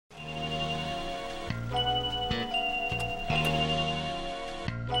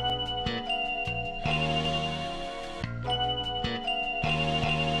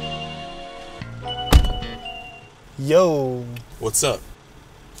Yo. What's up?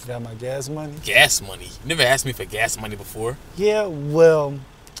 Got my gas money? Gas money? You never asked me for gas money before. Yeah, well,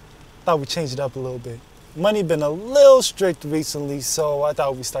 thought we changed it up a little bit. Money been a little strict recently, so I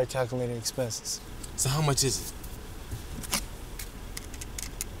thought we'd start calculating expenses. So how much is it?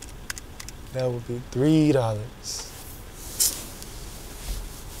 That would be $3.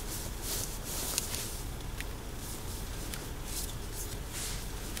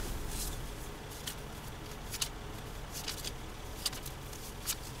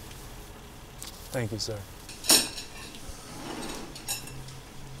 Thank you, sir.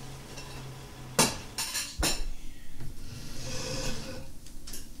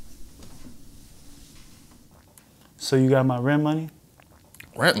 So you got my rent money?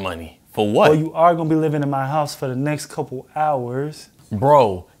 Rent money? For what? Well, you are gonna be living in my house for the next couple hours.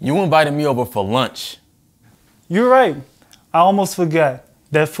 Bro, you invited me over for lunch. You're right. I almost forgot.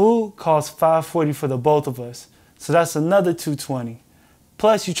 That food costs $5.40 for the both of us. So that's another $2.20.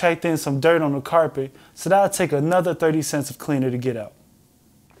 Plus you tracked in some dirt on the carpet, so that'll take another 30 cents of cleaner to get out.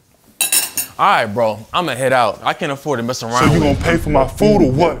 All right, bro, I'ma head out. I can't afford to mess around. So you gonna pay for my food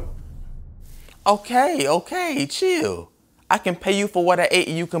or what? Okay, chill. I can pay you for what I ate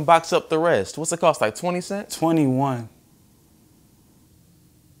and you can box up the rest. What's it cost, like 20 cents? 21.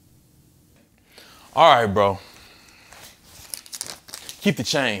 All right, bro. Keep the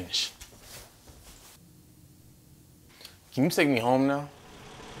change. Can you take me home now?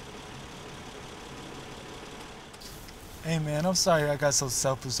 Hey man, I'm sorry I got so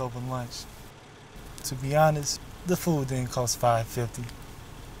selfish over lunch. To be honest, the food didn't cost $5.50.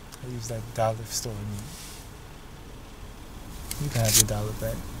 I used that dollar store meat. You can have your dollar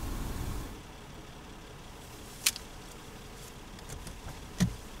back.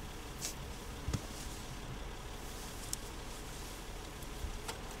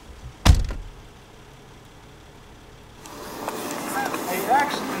 Hey,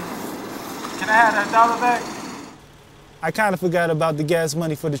 actually, can I have that dollar back? I kind of forgot about the gas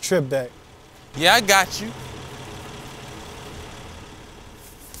money for the trip back. Yeah, I got you.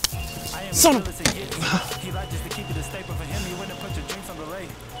 Son of He liked just to keep it a staple for him. He wouldn't put your drinks on the lake.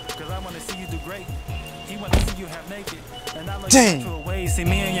 Cause I wanna see you do great. He wanna see you half naked. And I look Dang. to a way. See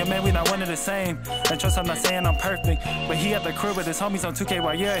me and your man, we not one of the same. And trust I'm not saying I'm perfect. But he at the crib with his homies on 2K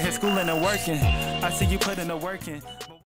while you're at his schooling and working. I see you putting the work in.